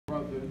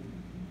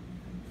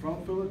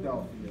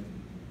Philadelphia.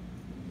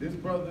 This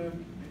brother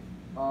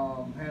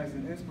has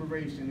an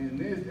inspiration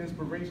and is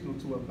inspirational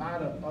to a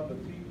lot of other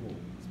people,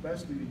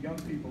 especially the young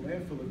people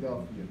in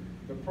Philadelphia.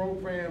 The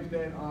programs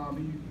that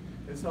he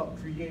has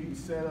helped create and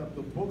set up,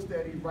 the books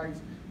that he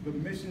writes, the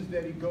missions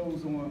that he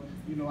goes on.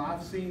 You know,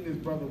 I've seen this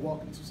brother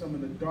walk into some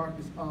of the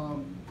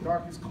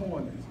darkest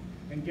corners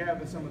and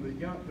gather some of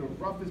the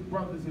roughest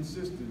brothers and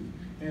sisters,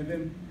 and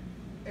then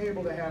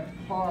able to have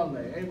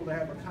parlay, able to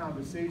have a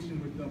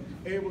conversation with them,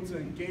 able to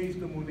engage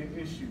them on their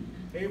issues,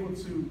 able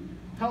to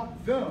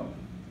help them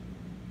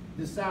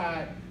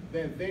decide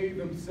that they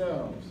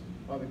themselves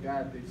are the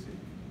guys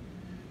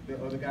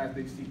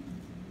they seek.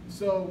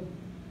 So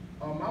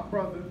my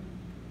brother,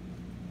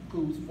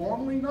 who's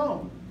formerly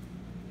known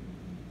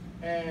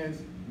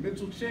as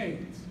Mitchell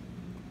Chains,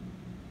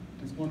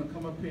 is going to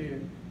come up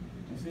here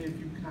and say a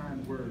few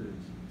kind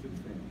words to the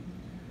family.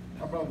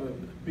 My brother,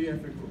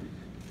 B.F. Cruz.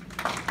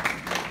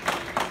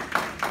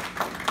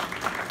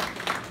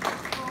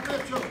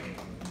 Mitchell.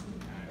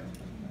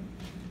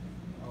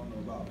 I don't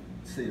know about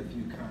say a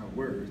few kind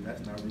words.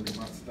 That's not really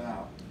my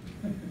style.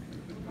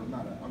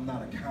 I'm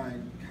not a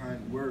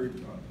kind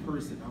word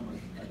person. I'm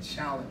a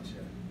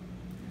challenger.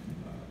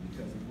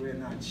 Because if we're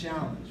not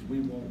challenged, we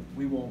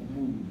won't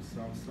move.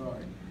 So I'm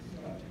sorry,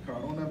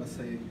 Carl. Don't ever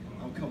say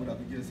I'm coming up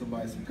to give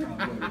somebody some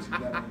kind words.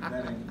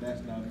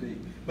 That's not me.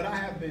 But I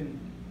have been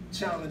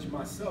challenged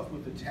myself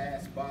with the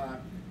task by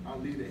our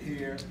leader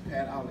here,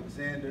 Pat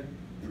Alexander.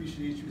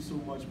 Appreciate you so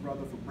much,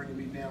 brother, for bringing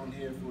me down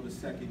here for the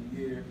second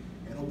year,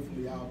 and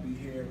hopefully I'll be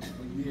here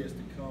for years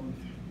to come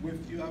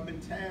with you. I've been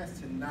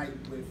tasked tonight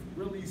with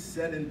really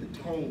setting the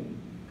tone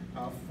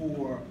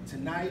for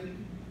tonight,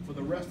 for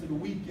the rest of the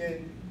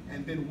weekend,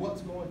 and then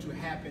what's going to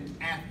happen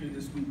after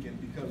this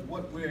weekend, because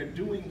what we're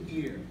doing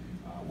here,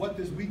 what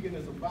this weekend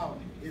is about,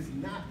 is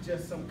not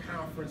just some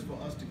conference for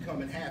us to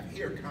come and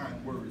hear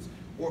kind words,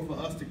 or for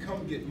us to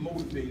come get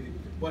motivated,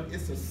 but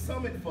it's a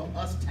summit for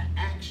us to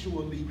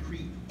actually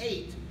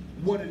create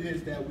what it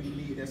is that we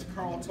need. As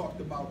Carl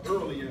talked about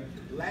earlier,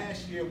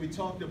 last year we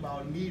talked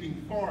about needing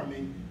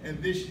farming,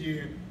 and this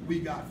year we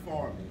got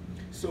farming.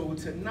 So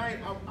tonight,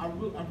 I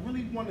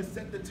really want to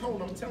set the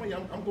tone. I'm telling you,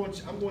 I'm going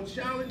to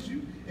challenge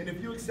you, and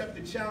if you accept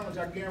the challenge,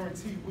 I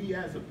guarantee we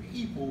as a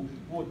people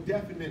will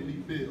definitely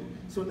build.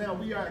 So now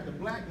we are at the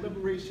Black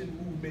Liberation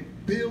Movement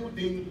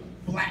Building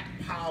Black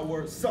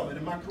Power Summit.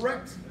 Am I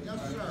correct? Yes,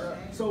 sir.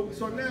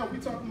 So now we're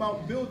talking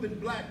about building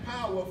Black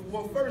Power.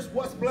 Well, first,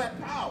 what's Black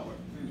Power?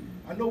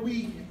 I know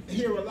we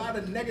hear a lot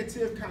of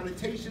negative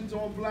connotations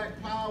on Black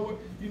Power.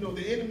 You know,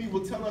 the enemy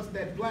will tell us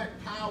that Black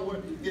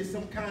Power is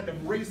some kind of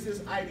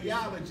racist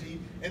ideology,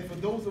 and for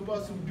those of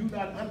us who do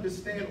not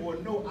understand or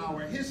know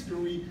our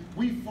history,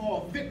 we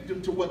fall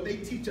victim to what they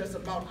teach us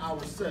about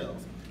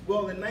ourselves.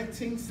 Well, in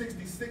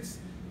 1966,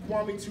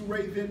 Kwame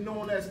Ture, then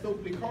known as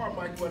Stokely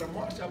Carmichael, at a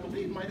march I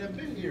believe might have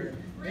been here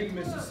in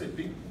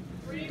Mississippi.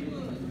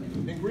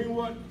 Greenwood. In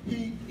Greenwood,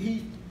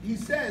 he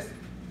says,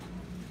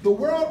 the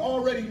world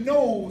already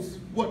knows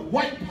what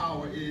white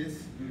power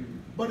is,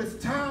 but it's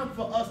time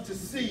for us to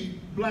see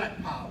Black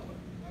power.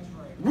 That's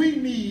right. We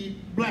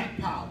need Black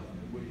power.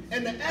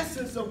 And the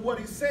essence of what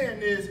he's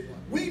saying is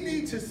we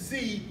need to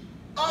see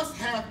us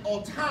have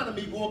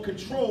autonomy or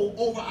control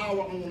over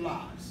our own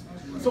lives.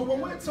 Right. So when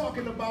we're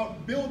talking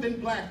about building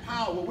Black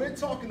power, we're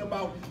talking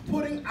about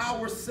putting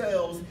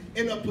ourselves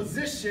in a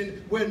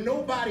position where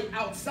nobody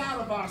outside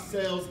of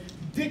ourselves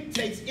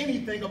dictates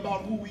anything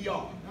about who we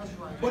are. That's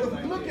right. But if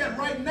we look at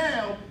right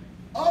now,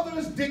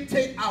 others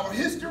dictate our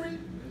history,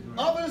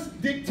 others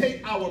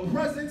dictate our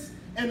presence,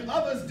 and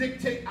others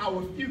dictate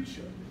our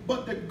future.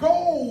 But the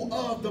goal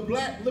of the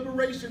Black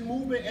Liberation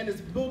Movement and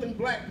its Building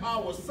Black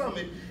Power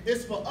Summit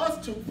is for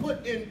us to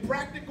put in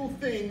practical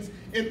things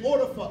in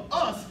order for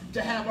us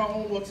to have our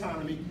own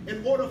autonomy,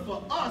 in order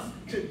for us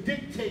to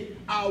dictate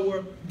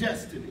our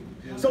destiny.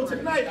 So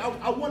tonight,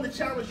 I want to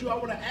challenge you, I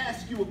want to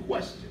ask you a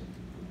question.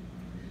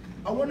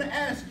 I want to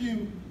ask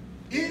you,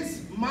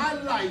 is my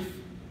life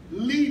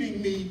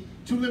leading me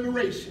to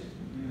liberation?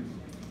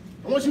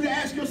 I want you to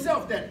ask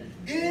yourself that.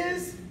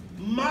 Is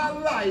my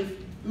life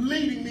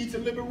leading me to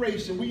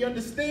liberation? We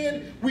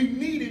understand we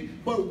need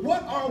it, but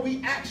what are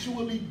we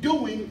actually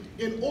doing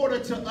in order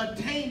to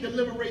attain the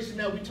liberation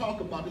that we talk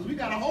about? Because we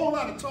got a whole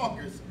lot of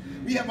talkers.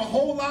 We have a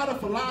whole lot of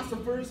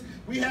philosophers.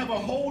 We have a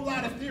whole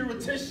lot of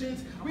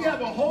theoreticians. We have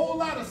a whole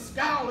lot of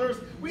scholars.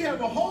 We have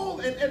a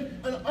whole,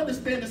 and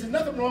understand there's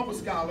nothing wrong with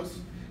scholars.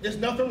 There's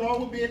nothing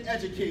wrong with being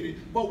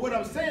educated. But what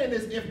I'm saying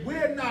is if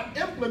we're not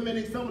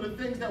implementing some of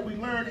the things that we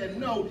learn and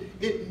know,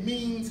 it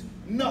means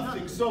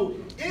nothing. So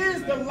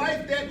is the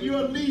life that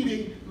you're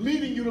leading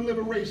you to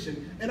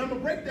liberation? And I'm going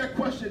to break that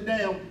question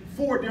down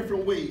 4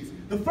 different ways.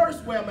 The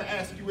first way I'm going to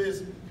ask you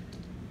is,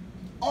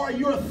 are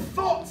your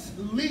thoughts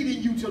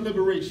leading you to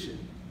liberation?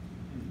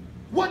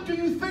 What do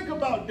you think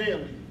about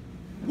daily?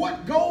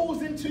 What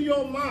goes into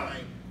your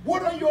mind?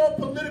 What are your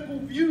political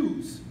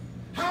views?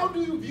 How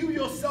do you view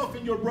yourself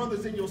and your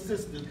brothers and your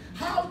sisters?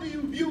 How do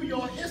you view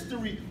your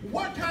history?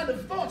 What kind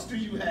of thoughts do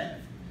you have?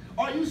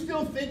 Are you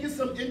still thinking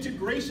some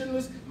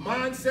integrationist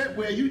mindset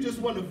where you just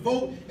want to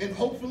vote and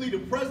hopefully the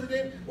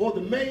president or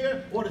the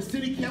mayor or the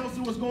city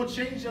council is going to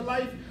change your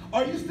life?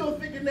 Are you still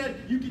thinking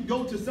that you can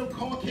go to some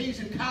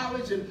Caucasian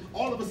college and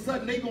all of a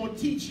sudden they're going to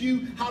teach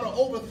you how to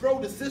overthrow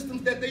the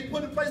systems that they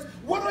put in place?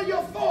 What are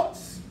your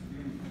thoughts?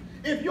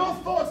 If your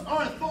thoughts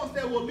aren't thoughts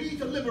that will lead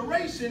to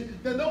liberation,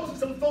 then those are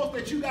some thoughts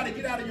that you got to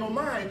get out of your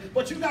mind.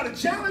 But you got to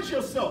challenge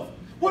yourself.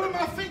 What am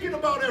I thinking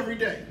about every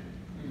day?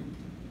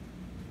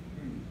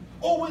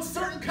 Or when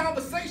certain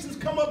conversations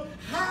come up,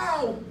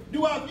 how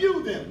do I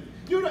view them?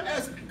 You know,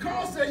 as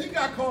Carl said, he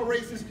got called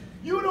racist.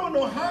 You don't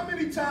know how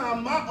many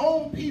times my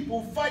own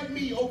people fight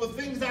me over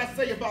things I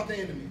say about the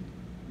enemy.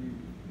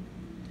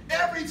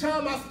 Every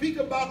time I speak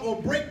about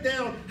or break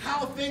down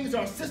how things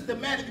are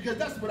systematic, because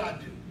that's what I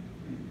do.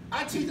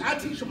 I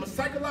teach from a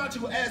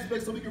psychological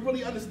aspect so we can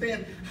really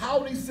understand how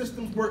these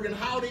systems work and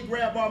how they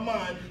grab our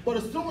mind. But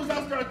as soon as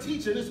I start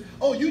teaching this,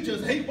 oh, you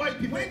just hate white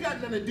people. It ain't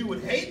got nothing to do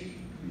with hate.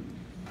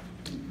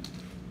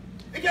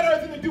 It got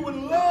everything to do with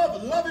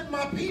love, loving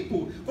my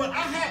people. But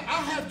I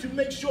have to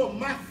make sure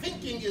my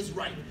thinking is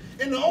right.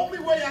 And the only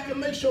way I can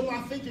make sure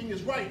my thinking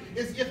is right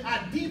is if I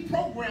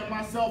deprogram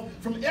myself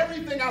from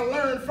everything I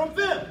learned from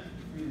them.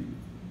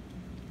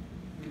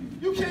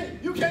 You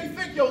can't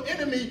think your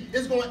enemy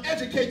is going to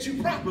educate you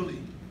properly.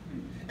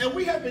 And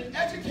we have been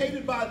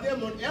educated by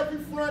them on every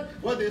front,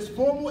 whether it's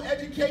formal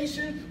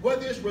education,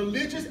 whether it's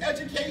religious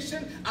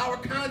education, our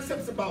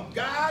concepts about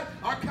God,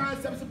 our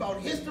concepts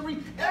about history,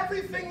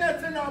 everything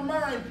that's in our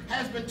mind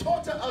has been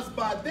taught to us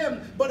by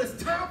them, but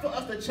it's time for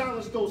us to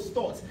challenge those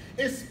thoughts,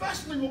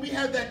 especially when we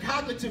have that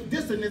cognitive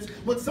dissonance,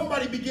 when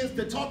somebody begins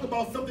to talk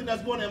about something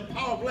that's going to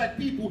empower black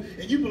people,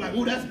 and you be like,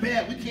 oh, that's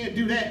bad, we can't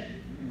do that.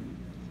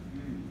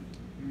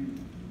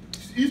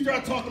 You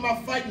start talking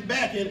about fighting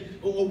back,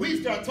 or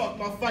we start talking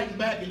about fighting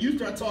back, and you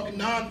start talking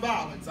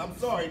nonviolence. I'm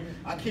sorry,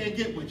 I can't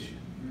get with you.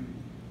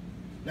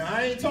 Now,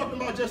 I ain't talking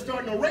about just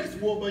starting a race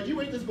war, but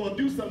you ain't just going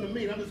to do something to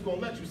me, and I'm just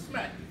going to let you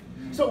smack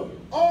me. So,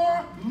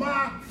 are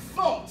my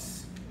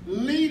thoughts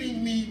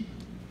leading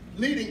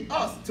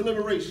us to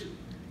liberation?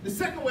 The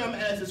second way I'm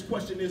going to ask this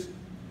question is,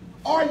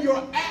 are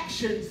your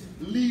actions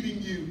leading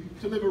you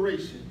to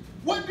liberation?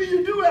 What do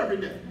you do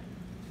every day?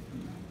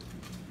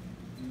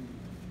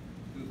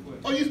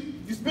 Oh,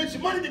 you spent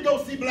your money to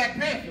go see Black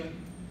Panther.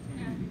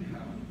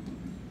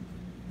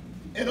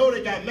 And oh,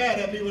 they got mad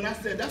at me when I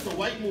said that's a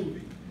white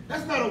movie.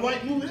 That's not a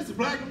white movie, this is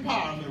black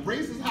empowerment.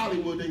 Racist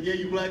Hollywood that gave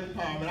you black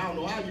empowerment. I don't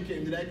know how you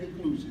came to that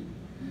conclusion.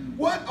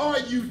 What are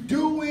you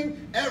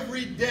doing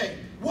every day?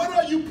 What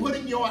are you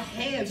putting your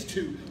hands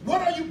to?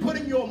 What are you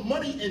putting your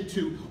money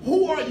into?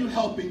 Who are you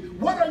helping?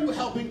 What are you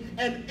helping?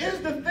 And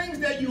is the things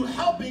that you're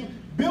helping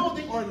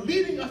building or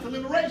leading us to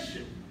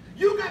liberation?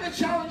 You got to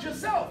challenge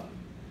yourself.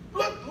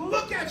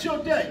 Look at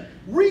your day.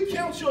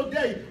 Recount your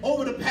day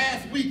over the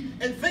past week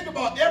and think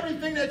about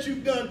everything that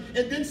you've done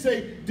and then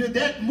say, did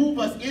that move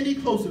us any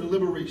closer to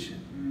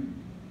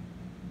liberation?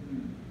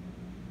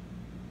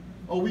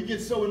 Or we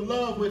get so in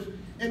love with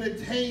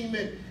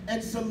entertainment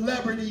and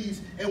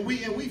celebrities and we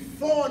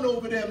fawn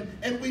over them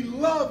and we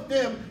love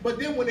them, but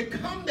then when it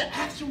comes to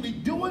actually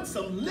doing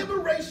some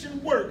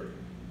liberation work,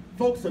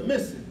 folks are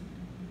missing.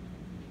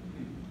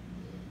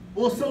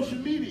 Or social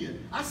media.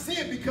 I see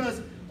it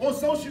because on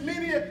social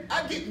media,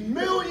 I get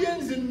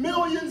millions and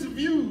millions of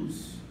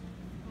views.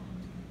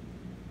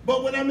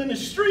 But when I'm in the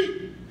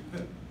street, no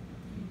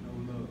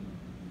love.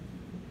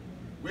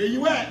 Where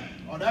you at?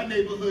 Oh, that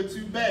neighborhood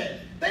too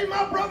bad. They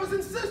my brothers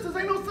and sisters.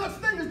 Ain't no such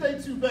thing as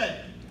they too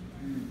bad.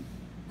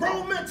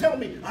 Grown men tell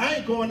me, I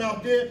ain't going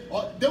out there.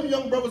 Or them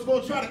young brothers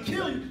gonna try to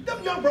kill you.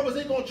 Them young brothers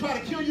ain't gonna try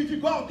to kill you if you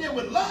go out there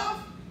with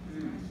love.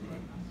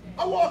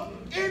 I walk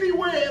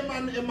anywhere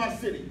in my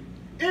city.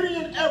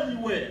 Any and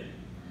everywhere.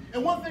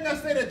 And one thing I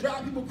say that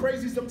drives people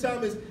crazy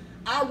sometimes is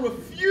I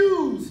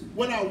refuse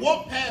when I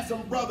walk past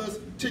some brothers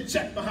to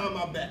check behind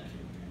my back.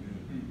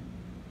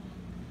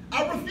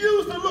 I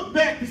refuse to look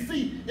back to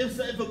see if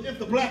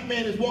the black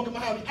man is walking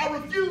behind me. I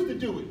refuse to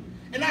do it.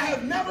 And I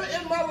have never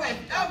in my life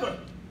ever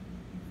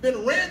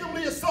been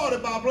randomly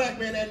assaulted by a black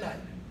man at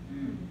night.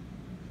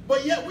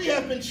 But yet we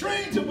have been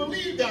trained to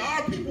believe that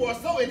our people are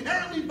so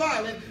inherently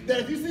violent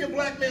that if you see a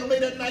black man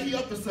late at night, he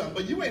up to something.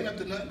 But you ain't up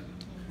to nothing.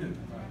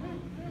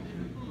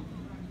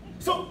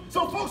 So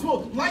folks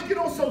will like it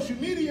on social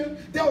media,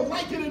 they'll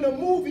like it in a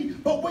movie,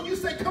 but when you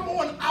say come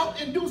on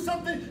out and do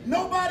something,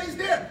 nobody's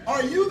there.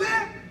 Are you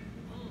there?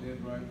 That's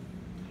right.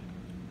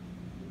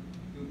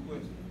 Good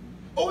question.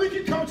 Or we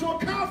can come to a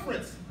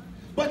conference.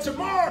 But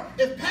tomorrow,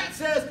 if Pat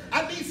says,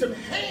 I need some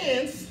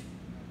hands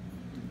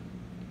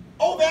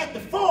over at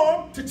the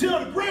farm to till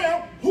the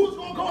ground, who's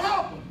going to go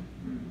help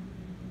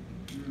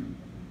him?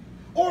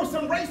 Or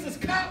some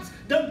racist cops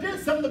done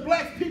did something to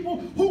black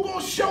people, who going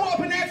to show up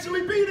and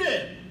actually be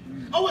there?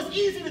 Oh, it's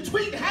easy to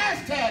tweet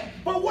hashtag,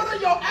 but what are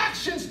your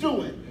actions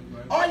doing?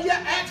 Are your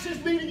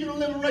actions leading you to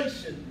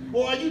liberation?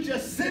 Or are you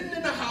just sitting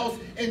in the house,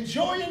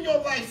 enjoying your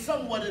life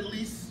somewhat at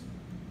least,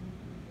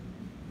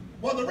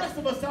 while the rest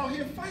of us out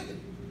here fighting?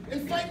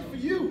 And fighting for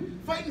you,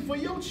 fighting for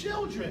your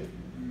children.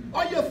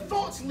 Are your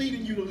thoughts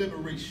leading you to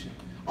liberation?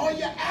 Are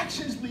your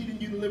actions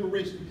leading you to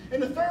liberation?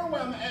 And the third way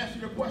I'm going to ask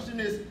you the question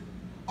is,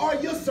 are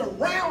your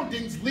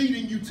surroundings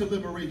leading you to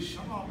liberation?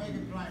 Come on, make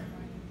it plain.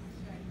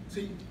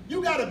 See,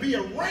 you got to be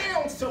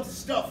around some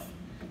stuff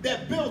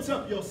that builds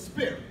up your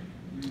spirit.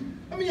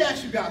 Let me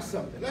ask you guys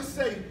something. Let's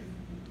say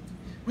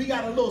we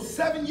got a little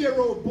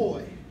 7-year-old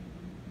boy,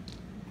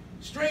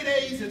 straight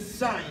A's in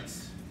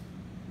science.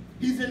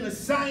 He's in the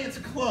science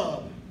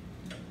club.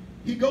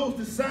 He goes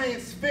to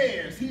science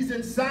fairs. He's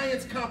in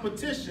science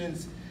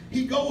competitions.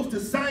 He goes to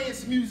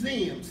science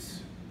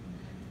museums.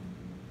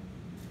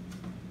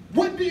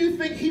 What do you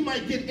think he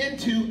might get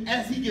into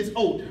as he gets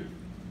older?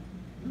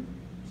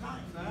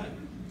 Science.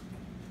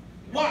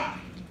 Why?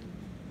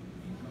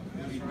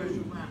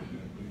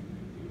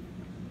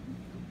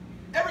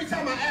 Every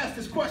time I ask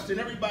this question,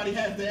 everybody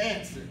has the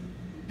answer.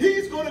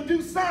 He's going to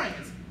do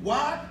science.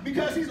 Why?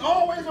 Because he's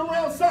always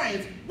around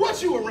science.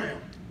 What you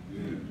around?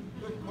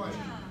 Good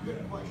question.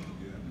 Good question.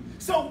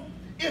 So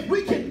if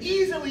we can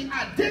easily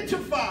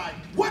identify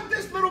what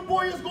this little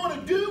boy is going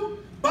to do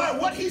by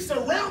what he's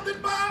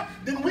surrounded by,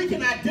 then we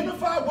can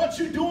identify what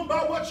you're doing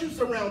by what you're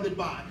surrounded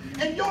by.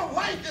 And your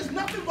life is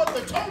nothing but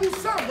the total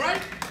sum,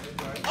 right?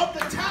 Of the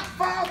top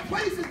 5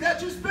 places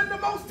that you spend the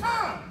most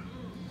time.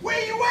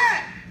 Where you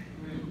at?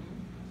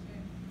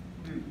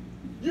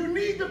 You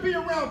need to be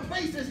around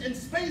places and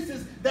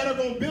spaces that are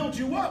going to build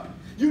you up.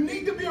 You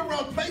need to be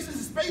around places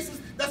and spaces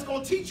that's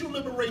going to teach you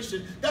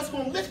liberation, that's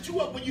going to lift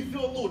you up when you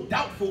feel a little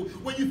doubtful,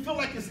 when you feel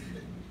like it's,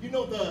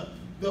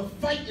 the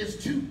fight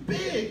is too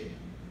big.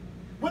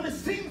 When it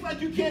seems like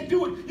you can't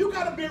do it, you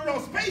got to be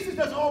around spaces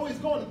that's always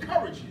going to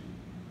encourage you.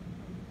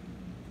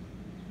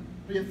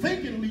 Are your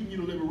thinking leading you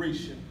to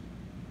liberation?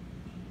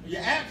 Are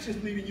your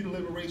actions leading you to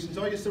liberations?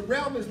 Are your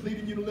surroundings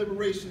leading you to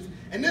liberations?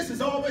 And this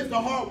is always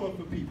the hard one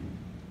for people.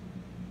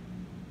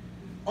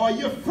 Are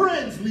your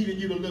friends leading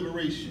you to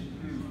liberation?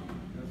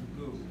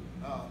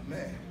 Oh,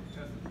 man.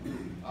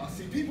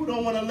 See, people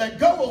don't want to let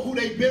go of who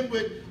they've been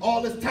with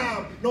all this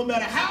time, no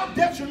matter how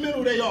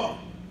detrimental they are.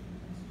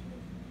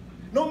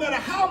 No matter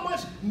how much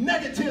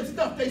negative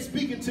stuff they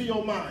speak into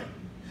your mind.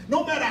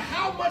 No matter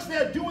how much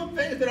they're doing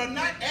things that are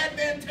not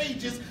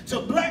advantageous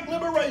to black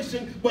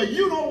liberation, but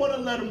you don't want to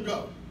let them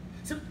go.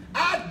 So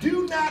I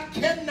do not,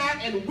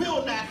 cannot, and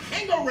will not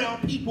hang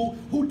around people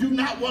who do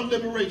not want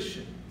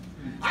liberation.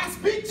 I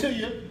speak to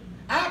you,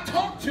 I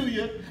talk to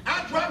you,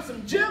 I drop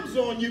some gems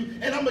on you,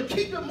 and I'm going to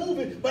keep it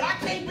moving, but I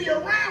can't be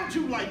around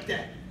you like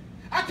that.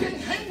 I can't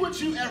hang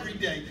with you every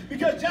day,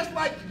 because just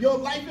like your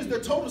life is the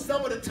total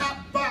sum of the top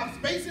 5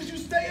 spaces you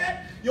stay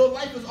at, your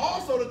life is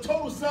also the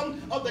total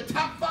sum of the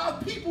top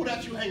 5 people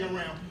that you hang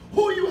around.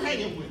 Who are you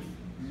hanging with?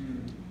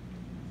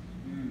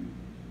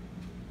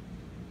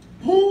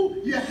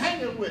 Who you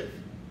hanging with?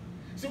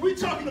 So we're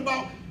talking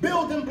about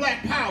building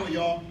black power,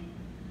 y'all.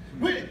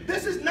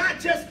 This is not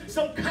just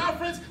some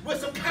conference where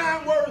some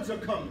kind words are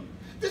coming.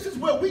 This is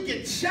where we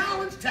get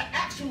challenged to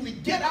actually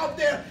get out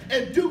there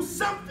and do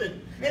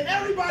something. And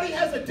everybody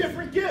has a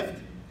different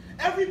gift.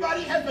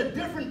 Everybody has a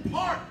different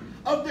part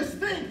of this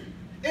thing.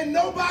 And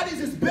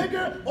nobody's is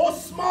bigger or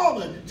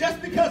smaller. Just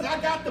because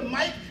I got the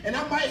mic and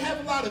I might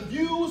have a lot of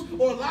views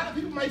or a lot of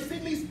people might see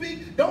me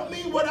speak, don't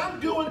mean what I'm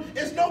doing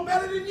is no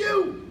better than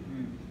you.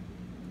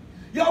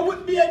 Y'all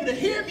wouldn't be able to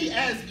hear me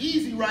as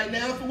easy right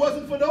now if it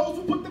wasn't for those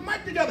who put the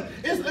mic together.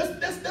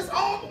 This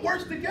all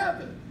works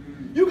together.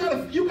 You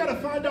gotta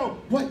find out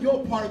what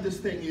your part of this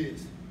thing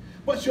is.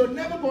 But you're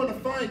never going to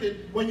find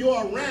it when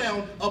you're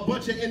around a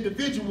bunch of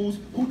individuals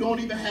who don't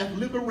even have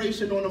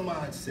liberation on the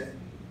mindset.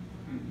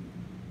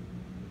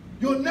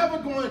 You're never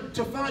going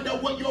to find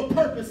out what your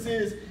purpose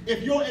is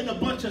if you're in a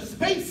bunch of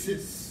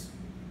spaces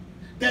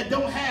that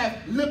don't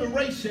have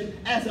liberation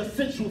as a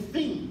central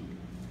theme.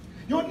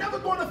 You're never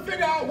going to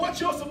figure out what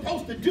you're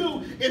supposed to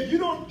do if you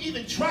don't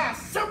even try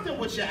something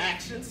with your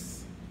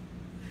actions.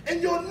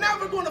 And you're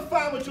never going to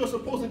find what you're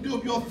supposed to do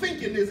if your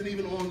thinking isn't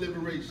even on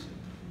liberation.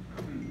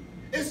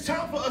 It's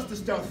time for us to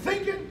start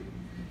thinking,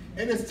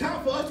 and it's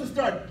time for us to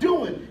start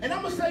doing. And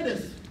I'm going to say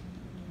this.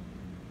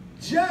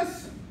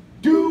 Just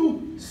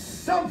do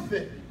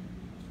something.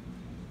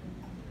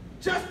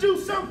 Just do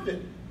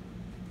something.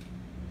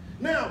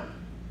 Now,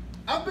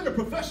 I've been a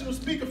professional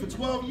speaker for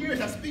 12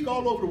 years. I speak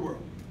all over the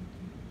world.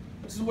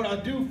 This is what I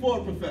do for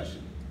a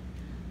profession.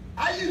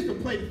 I used to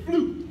play the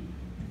flute.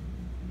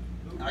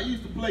 I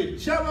used to play the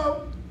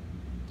cello.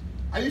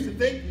 I used to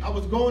think I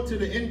was going to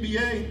the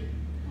NBA.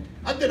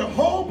 I did a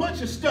whole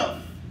bunch of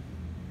stuff.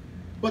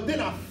 But then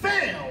I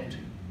found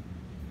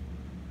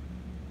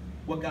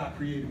what God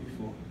created me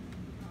for.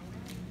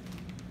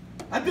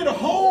 I did a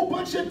whole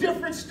bunch of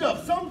different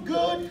stuff, some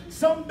good,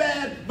 some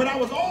bad, but I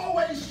was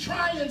always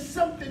trying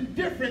something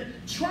different,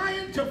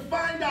 trying to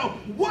find out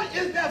what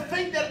is that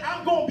thing that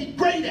I'm going to be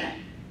great at?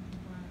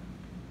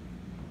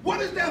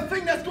 What is that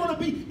thing that's going to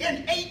be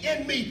innate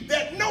in me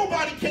that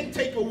nobody can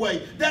take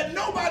away, that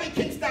nobody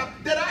can stop,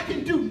 that I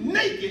can do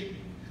naked?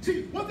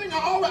 See, one thing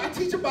I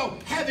teach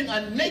about having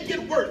a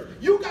naked worth.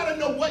 You got to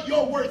know what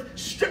you're worth,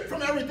 stripped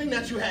from everything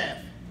that you have.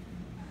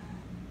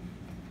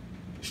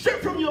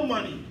 Stripped from your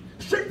money,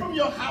 stripped from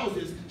your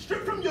houses,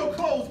 stripped from your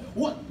clothes.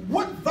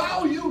 What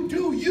value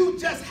do you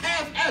just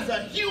have as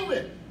a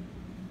human?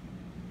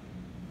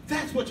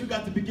 That's what you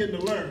got to begin to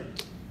learn.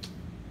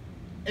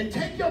 And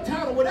take your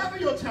talent, whatever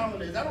your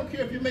talent is. I don't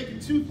care if you're making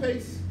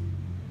toothpaste.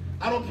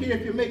 I don't care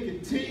if you're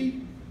making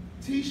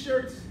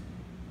t-shirts.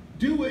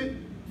 Do it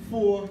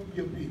for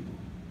your people.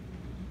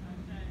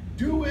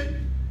 Do it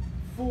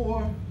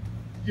for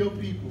your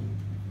people.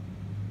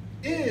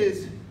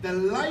 Is the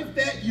life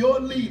that you're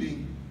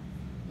leading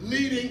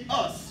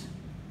us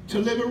to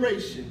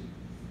liberation?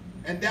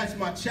 And that's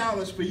my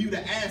challenge for you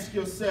to ask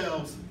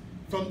yourselves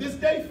from this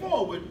day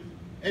forward,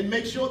 and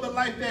make sure the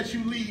life that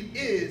you lead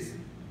is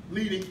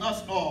leading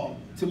us all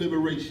to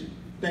liberation.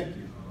 Thank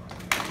you.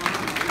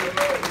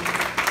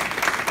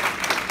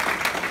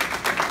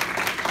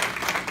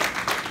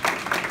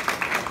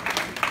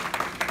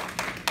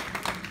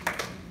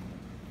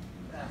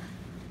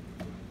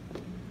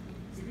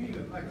 We need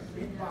like a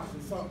beatbox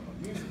or something,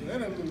 a musical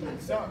interlude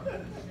or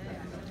something.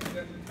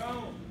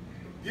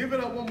 Give it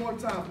up one more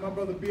time for my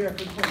brother BF and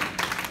Queen.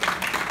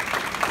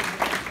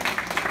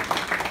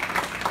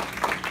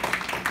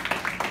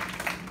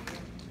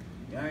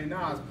 Yeah, I ain't know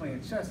I was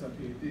playing chess up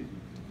here, did you?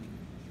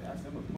 That's